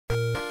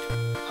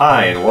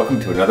Hi, and welcome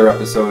to another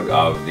episode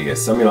of the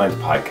Assembly Lines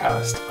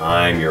Podcast.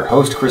 I'm your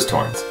host, Chris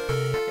Torrance,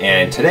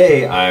 and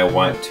today I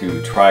want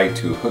to try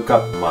to hook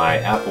up my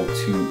Apple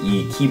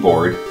IIe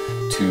keyboard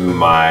to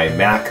my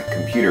Mac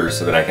computer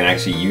so that I can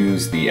actually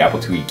use the Apple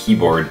IIe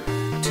keyboard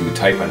to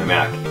type on the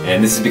Mac.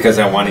 And this is because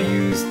I want to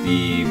use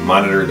the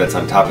monitor that's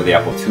on top of the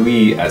Apple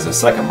IIe as a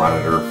second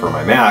monitor for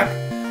my Mac,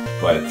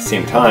 but at the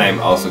same time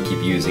also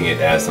keep using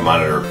it as the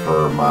monitor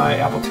for my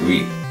Apple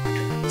IIe.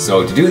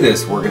 So to do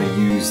this, we're going to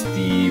use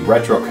the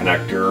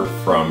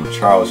RetroConnector from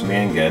Charles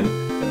Mangan,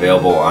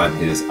 available on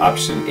his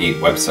Option 8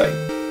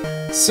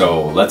 website.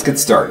 So let's get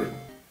started.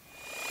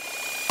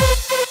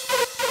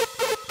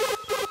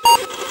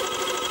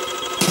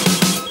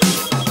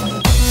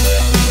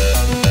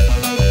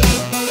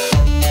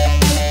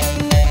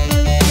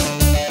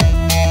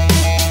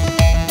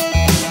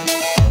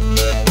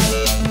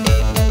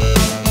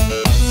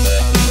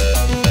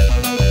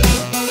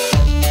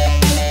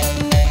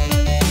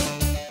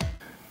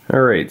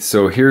 Alright,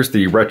 so here's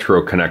the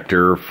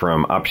RetroConnector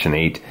from Option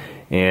 8,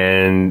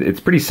 and it's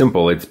pretty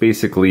simple. It's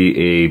basically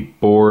a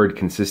board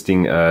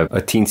consisting of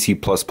a Teensy++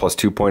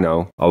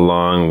 2.0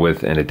 along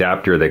with an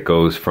adapter that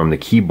goes from the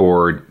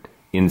keyboard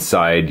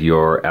inside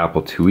your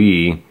Apple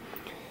IIe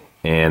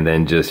and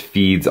then just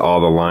feeds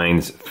all the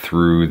lines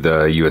through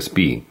the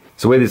USB.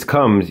 So the way this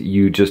comes,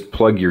 you just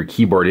plug your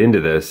keyboard into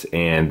this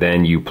and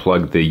then you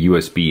plug the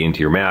USB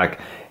into your Mac,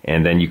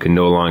 and then you can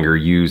no longer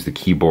use the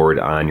keyboard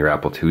on your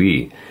Apple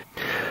IIe.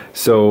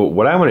 So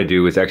what I want to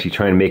do is actually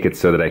try and make it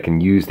so that I can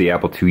use the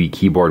Apple IIe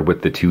keyboard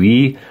with the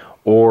IIe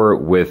or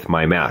with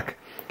my Mac.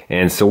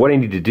 And so what I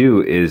need to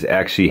do is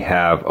actually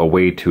have a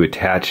way to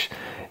attach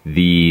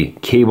the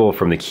cable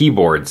from the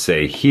keyboard,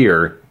 say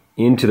here,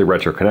 into the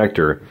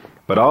RetroConnector,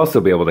 but also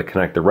be able to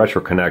connect the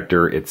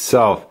RetroConnector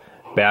itself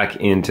back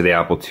into the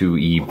Apple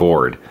IIe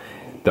board,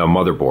 the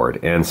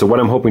motherboard. And so what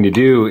I'm hoping to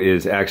do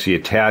is actually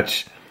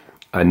attach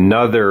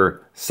another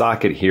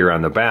socket here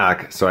on the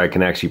back so I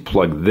can actually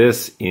plug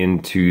this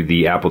into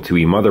the Apple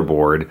IIe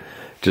motherboard.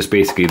 Just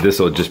basically this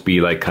will just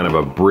be like kind of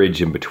a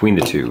bridge in between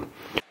the two.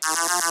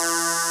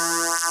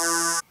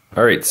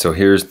 Alright, so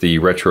here's the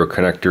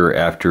RetroConnector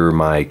after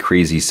my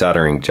crazy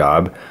soldering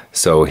job.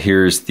 So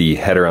here's the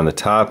header on the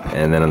top,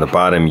 and then on the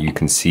bottom you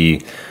can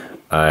see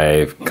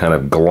I've kind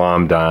of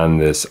glommed on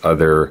this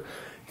other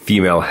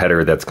female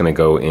header that's going to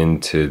go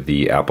into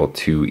the Apple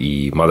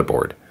IIe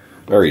motherboard.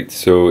 Alright,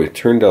 so it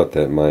turned out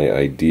that my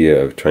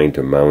idea of trying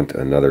to mount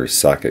another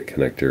socket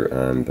connector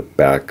on the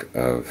back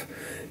of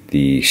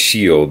the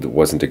shield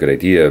wasn't a good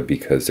idea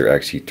because there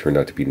actually turned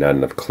out to be not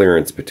enough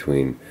clearance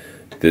between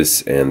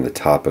this and the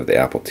top of the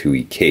Apple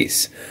IIe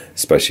case,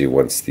 especially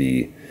once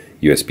the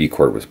USB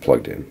cord was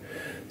plugged in.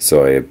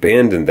 So I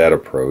abandoned that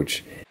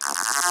approach,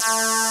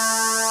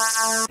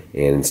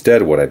 and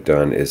instead what I've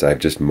done is I've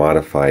just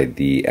modified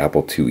the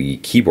Apple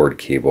IIe keyboard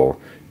cable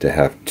to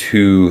have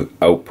two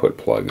output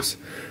plugs.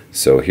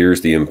 So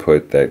here's the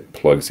input that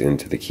plugs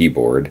into the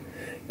keyboard,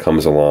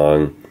 comes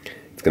along,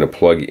 it's going to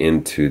plug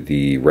into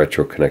the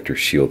RetroConnector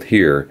shield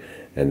here,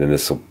 and then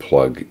this will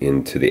plug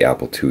into the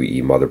Apple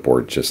IIe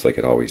motherboard just like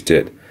it always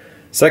did.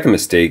 Second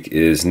mistake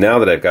is now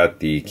that I've got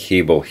the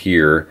cable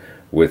here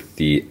with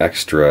the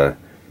extra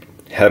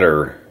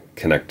header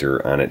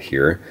connector on it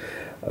here,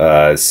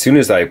 as soon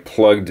as I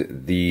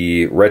plugged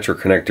the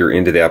RetroConnector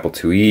into the Apple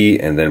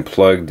IIe and then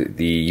plugged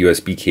the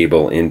USB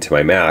cable into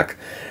my Mac,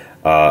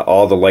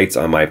 all the lights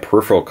on my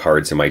peripheral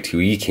cards in my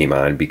IIe came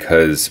on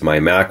because my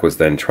Mac was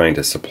then trying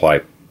to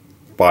supply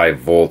 5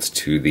 volts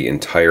to the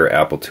entire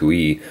Apple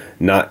IIe,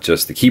 not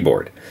just the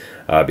keyboard,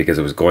 because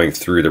it was going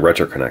through the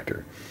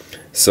RetroConnector.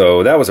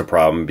 So that was a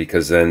problem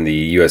because then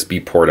the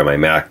USB port on my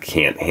Mac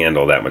can't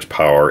handle that much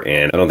power,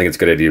 and I don't think it's a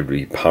good idea to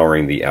be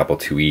powering the Apple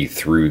IIe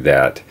through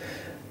that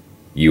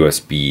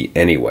USB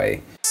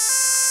anyway.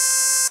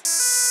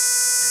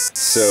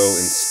 So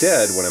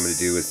instead, what I'm going to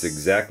do is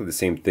exactly the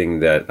same thing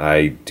that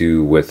I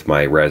do with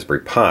my Raspberry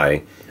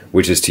Pi,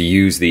 which is to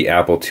use the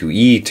Apple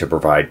IIe to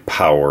provide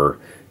power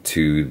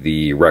to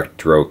the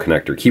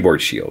RetroConnector keyboard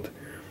shield.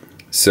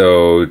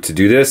 So to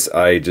do this,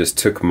 I just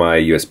took my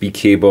USB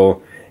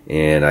cable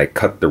and I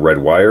cut the red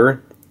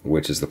wire,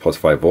 which is the plus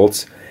 5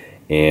 volts.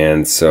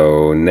 And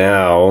so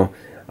now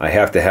I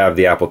have to have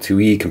the Apple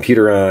IIe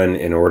computer on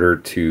in order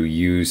to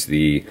use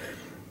the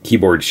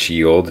keyboard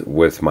shield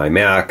with my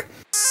Mac.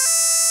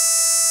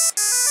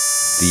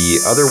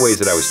 The other ways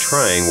that I was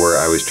trying were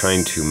I was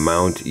trying to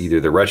mount either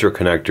the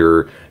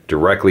RetroConnector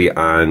directly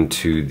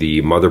onto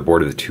the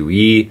motherboard of the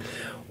IIe,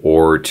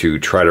 or to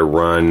try to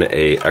run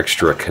a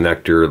extra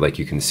connector like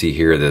you can see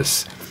here,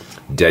 this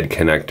dead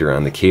connector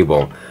on the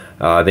cable.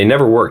 They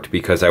never worked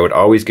because I would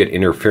always get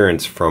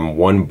interference from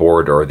one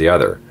board or the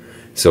other.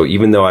 So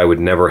even though I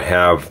would never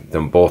have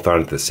them both on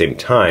at the same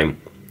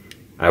time,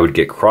 I would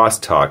get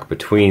crosstalk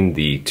between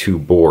the two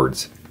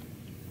boards.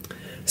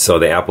 So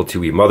the Apple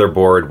IIe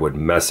motherboard would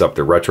mess up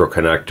the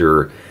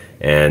RetroConnector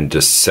and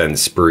just send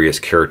spurious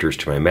characters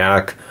to my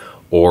Mac,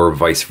 or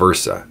vice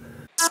versa.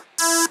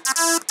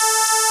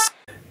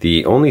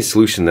 The only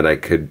solution that I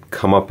could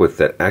come up with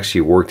that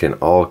actually worked in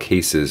all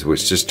cases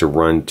was just to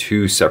run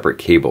two separate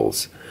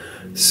cables.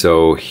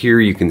 So here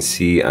you can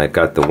see I've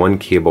got the one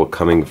cable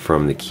coming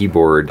from the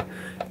keyboard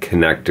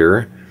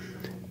connector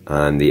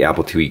on the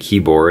Apple IIe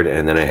keyboard,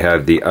 and then I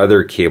have the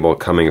other cable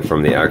coming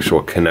from the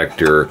actual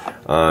connector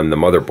on the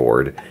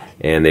motherboard,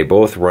 and they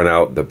both run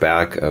out the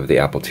back of the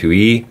Apple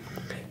IIe,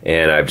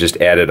 and I've just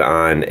added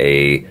on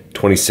a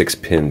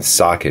 26-pin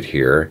socket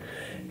here.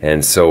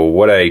 And so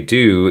what I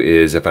do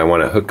is, if I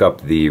want to hook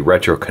up the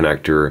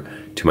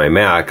RetroConnector to my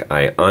Mac,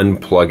 I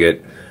unplug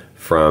it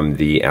from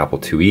the Apple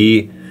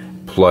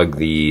IIe, plug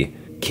the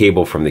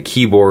cable from the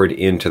keyboard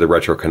into the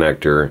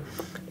RetroConnector,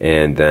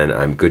 and then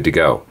I'm good to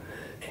go.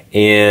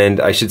 And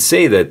I should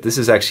say that this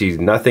is actually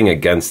nothing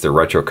against the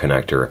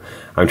RetroConnector.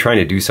 I'm trying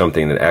to do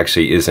something that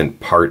actually isn't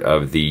part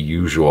of the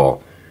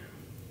usual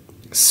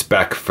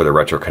spec for the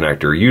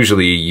RetroConnector.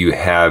 Usually you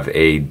have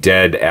a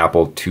dead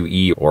Apple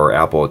IIe or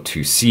Apple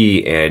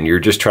IIc, and you're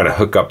just trying to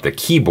hook up the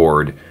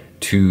keyboard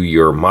to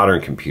your modern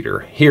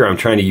computer. Here I'm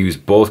trying to use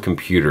both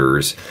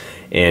computers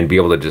and be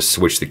able to just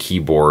switch the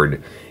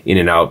keyboard in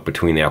and out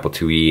between the Apple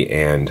IIe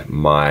and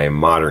my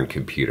modern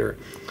computer.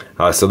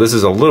 So this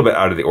is a little bit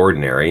out of the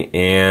ordinary,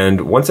 and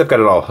once I've got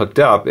it all hooked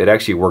up, it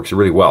actually works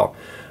really well.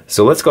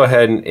 So let's go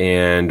ahead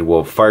and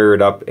we'll fire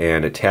it up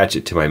and attach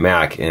it to my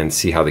Mac and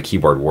see how the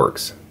keyboard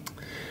works.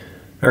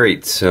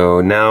 Alright, so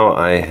now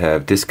I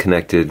have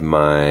disconnected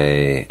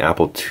my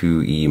Apple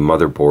IIe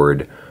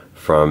motherboard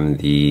from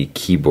the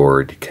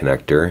keyboard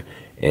connector,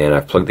 and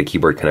I've plugged the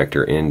keyboard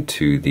connector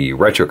into the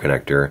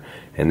RetroConnector,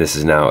 and this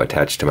is now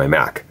attached to my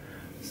Mac.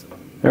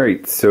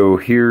 Alright, so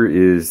here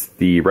is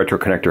the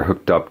RetroConnector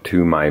hooked up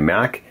to my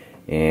Mac,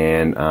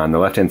 and on the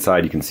left hand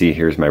side you can see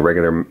here's my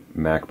regular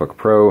MacBook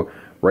Pro.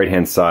 Right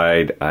hand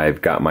side I've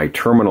got my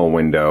terminal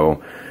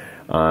window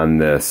on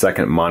the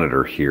second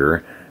monitor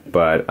here,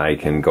 but I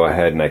can go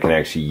ahead and I can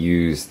actually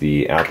use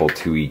the Apple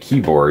IIe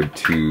keyboard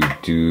to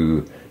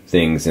do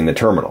things in the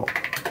terminal.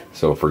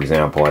 So for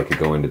example, I could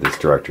go into this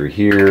directory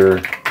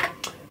here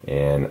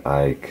and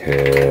I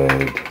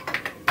could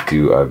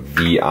do a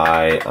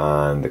VI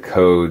on the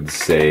code,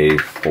 say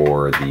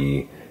for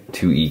the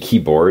IIe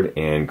keyboard,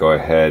 and go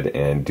ahead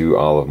and do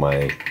all of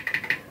my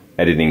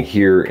editing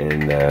here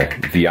in the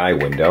VI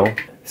window.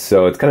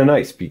 So it's kind of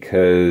nice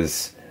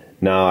because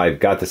now I've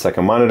got the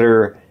second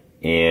monitor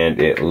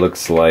and it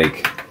looks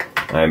like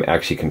I'm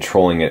actually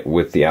controlling it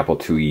with the Apple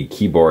IIe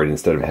keyboard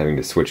instead of having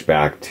to switch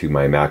back to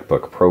my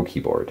MacBook Pro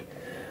keyboard.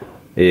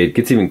 It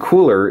gets even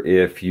cooler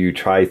if you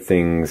try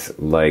things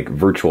like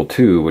Virtual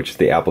 2, which is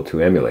the Apple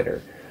II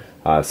emulator.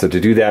 So to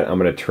do that, I'm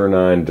going to turn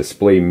on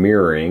display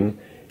mirroring,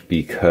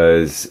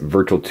 because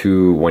Virtual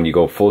 2, when you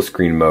go full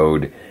screen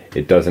mode,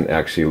 it doesn't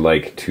actually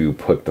like to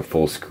put the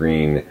full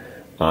screen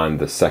on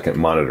the second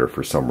monitor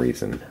for some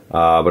reason.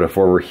 But if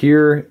we're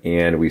here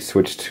and we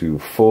switch to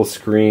full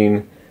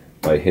screen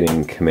by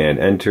hitting Command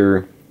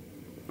Enter,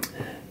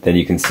 then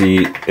you can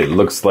see it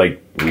looks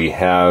like we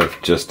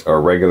have just a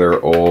regular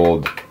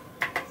old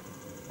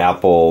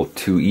Apple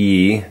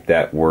IIe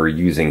that we're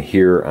using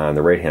here on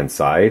the right hand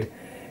side.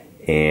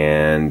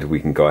 And we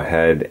can go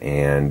ahead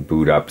and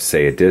boot up,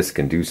 say, a disk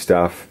and do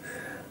stuff,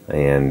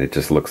 and it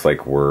just looks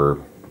like we're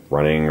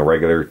running a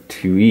regular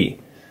IIe.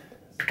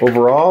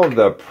 Overall,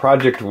 the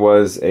project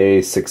was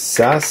a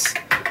success.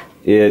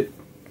 It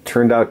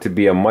turned out to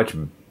be a much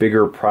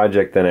bigger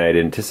project than I had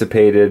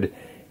anticipated,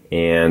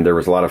 and there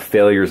was a lot of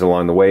failures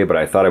along the way, but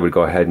I thought I would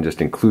go ahead and just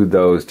include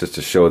those just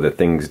to show that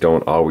things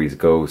don't always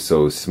go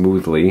so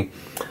smoothly.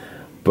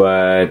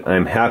 But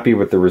I'm happy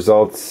with the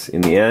results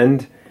in the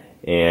end.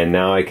 And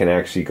now I can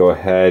actually go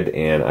ahead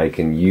and I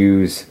can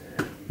use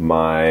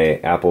my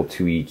Apple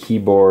IIe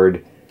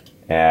keyboard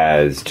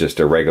as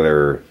just a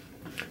regular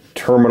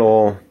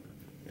terminal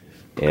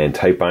and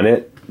type on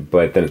it.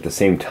 But then at the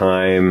same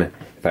time,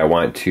 if I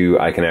want to,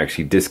 I can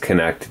actually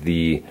disconnect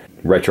the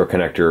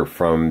RetroConnector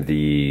from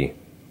the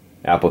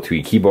Apple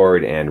IIe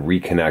keyboard and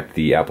reconnect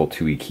the Apple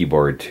IIe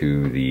keyboard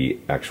to the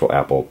actual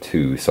Apple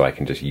II, so I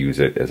can just use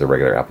it as a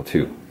regular Apple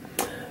II.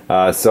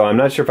 So I'm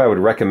not sure if I would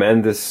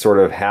recommend this sort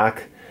of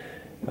hack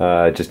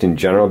just in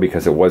general,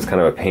 because it was kind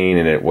of a pain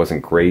and it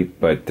wasn't great,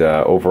 but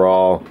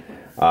overall,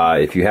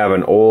 if you have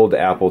an old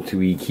Apple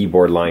IIe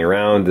keyboard lying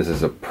around, this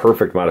is a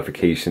perfect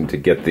modification to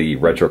get the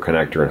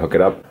RetroConnector and hook it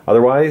up.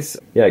 Otherwise,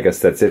 yeah, I guess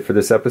that's it for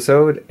this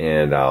episode,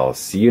 and I'll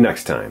see you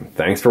next time.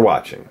 Thanks for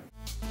watching.